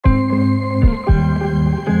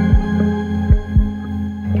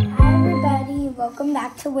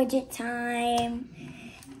to widget time.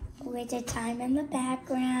 Widget time in the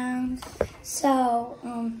background. So,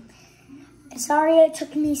 sorry it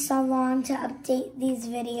took me so long to update these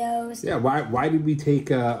videos. Yeah, why did we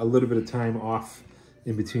take a little bit of time off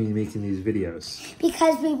in between making these videos?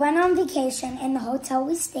 Because we went on vacation and the hotel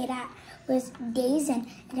we stayed at was Days Inn.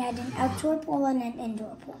 It had an outdoor pool and an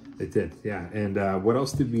indoor pool. It did, yeah. And what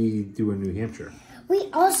else did we do in New Hampshire? We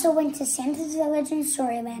also went to Santa's Village and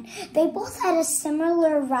StoryLand. They both had a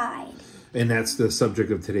similar ride. And that's the subject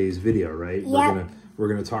of today's video, right? Yeah. We're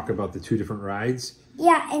gonna talk about the two different rides.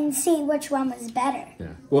 Yeah, and see which one was better.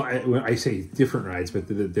 Yeah. Well, when I say different rides, but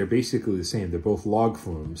they're basically the same. They're both log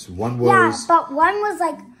flumes. One was... Yeah, but one was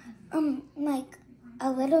like a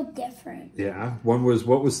little different. Yeah. One was,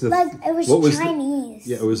 what was the... Like, it was Chinese.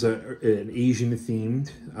 Yeah, it was an Asian-themed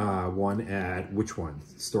one at, which one?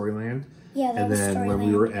 StoryLand? Yeah, that and was then StoryLand. when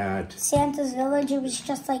we were at... Santa's Village, it was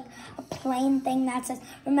just like a plain thing that says,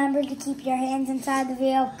 remember to keep your hands inside the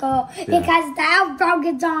vehicle, because Dad broke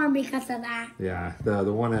his arm because of that. Yeah,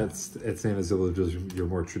 the one at Santa's Village was your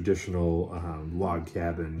more traditional log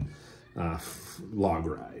cabin log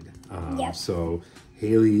ride. Yep. So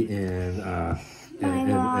Haley and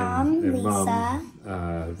Mom, Lisa,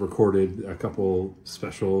 recorded a couple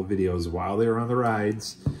special videos while they were on the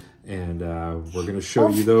rides. And we're going to show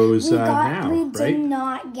you those now, We right? did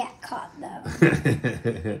not get caught, though.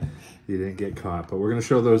 You didn't get caught, but we're going to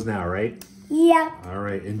show those now, right? Yep. All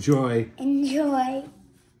right, enjoy. Enjoy.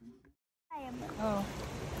 Oh.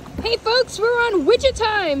 Hey, folks, we're on Widget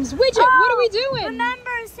Times. Widget, what are we doing?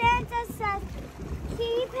 Remember, Santa says,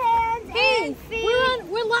 keep hands and feet.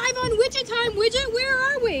 We're live on Widget Time. Widget, where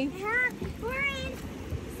are we? We're in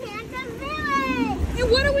Santa's Village.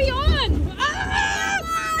 And what are we on? Ah!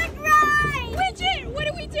 Widget, what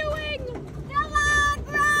are we doing? the log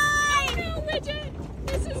ride! Oh no, Widget!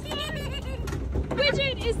 This is fun!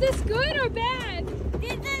 Widget, is this good or bad?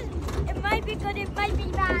 It might be good, it might be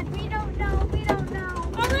bad. We don't know.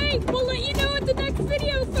 Alright, we'll let you know in the next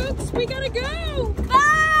video, folks. We gotta go! Bye!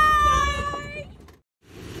 Bye!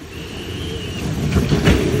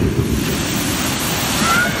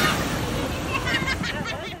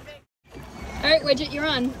 Alright, Widget, you're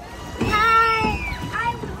on.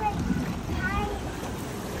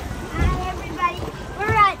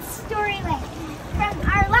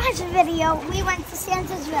 Video, we went to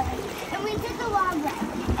Santa's Village and we did the log ride,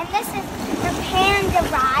 and this is the panda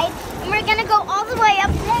ride, and we're gonna go all the way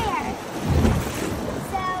up there.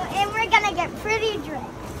 So, and we're gonna get pretty drunk.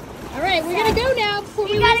 All right, we're gonna go now before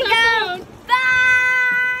we lose gotta our go. phone.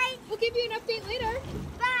 Bye. We'll give you an update later.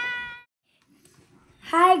 Bye.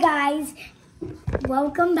 Hi guys,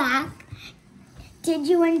 welcome back. Did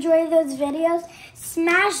you enjoy those videos?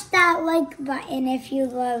 Smash that like button if you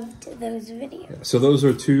loved those videos. So those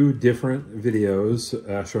are two different videos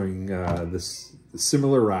showing this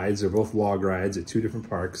similar rides. They're both log rides at two different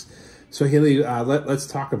parks. So Haley, let's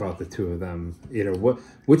talk about the two of them. You know,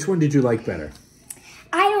 which one did you like better?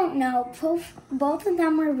 I don't know. Both of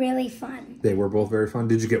them were really fun. They were both very fun.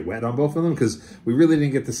 Did you get wet on both of them? Because we really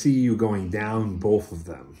didn't get to see you going down both of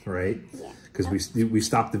them, right? Yeah. Because we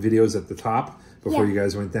stopped the videos at the top before you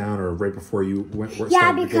guys went down, or right before you went.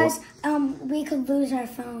 Yeah, because we could lose our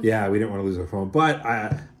phone. Yeah, we didn't want to lose our phone. But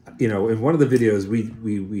you know, in one of the videos, we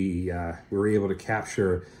were able to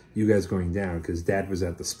capture you guys going down because Dad was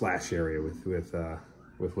at the splash area with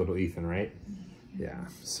little Ethan, right? Yeah.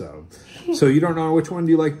 So you don't know which one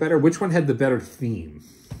do you like better? Which one had the better theme?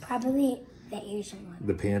 Probably the Asian one.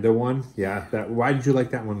 The panda one. Yeah. Why did you like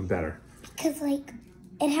that one better? Because like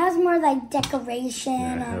it has more like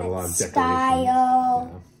decoration on its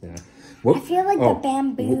style. Yeah. I feel like the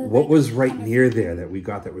bamboo. What was right near there that we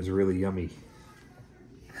got that was really yummy?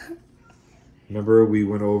 Remember we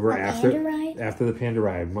went over after the panda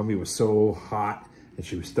ride. Mommy was so hot and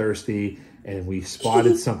she was thirsty, and we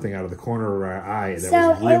spotted something out of the corner of our eye that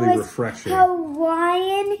was really refreshing.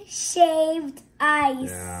 Hawaiian shaved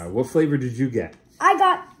ice. Yeah. What flavor did you get? I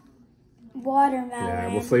got watermelon.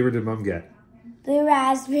 Yeah. What flavor did Mom get? Blue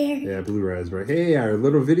raspberry. Yeah, blue raspberry. Hey, our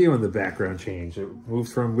little video in the background changed. It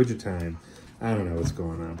moved from Widget Time. I don't know what's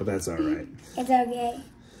going on, but that's all right. It's okay.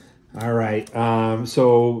 All right.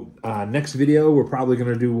 So next video, we're probably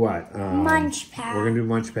going to do what? Munch Pack. We're going to do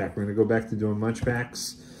Munch Pack. We're going to go back to doing Munch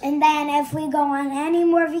Packs. And then if we go on any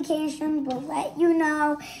more vacations, we'll let you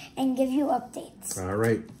know and give you updates. All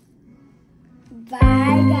right. Bye,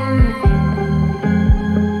 guys.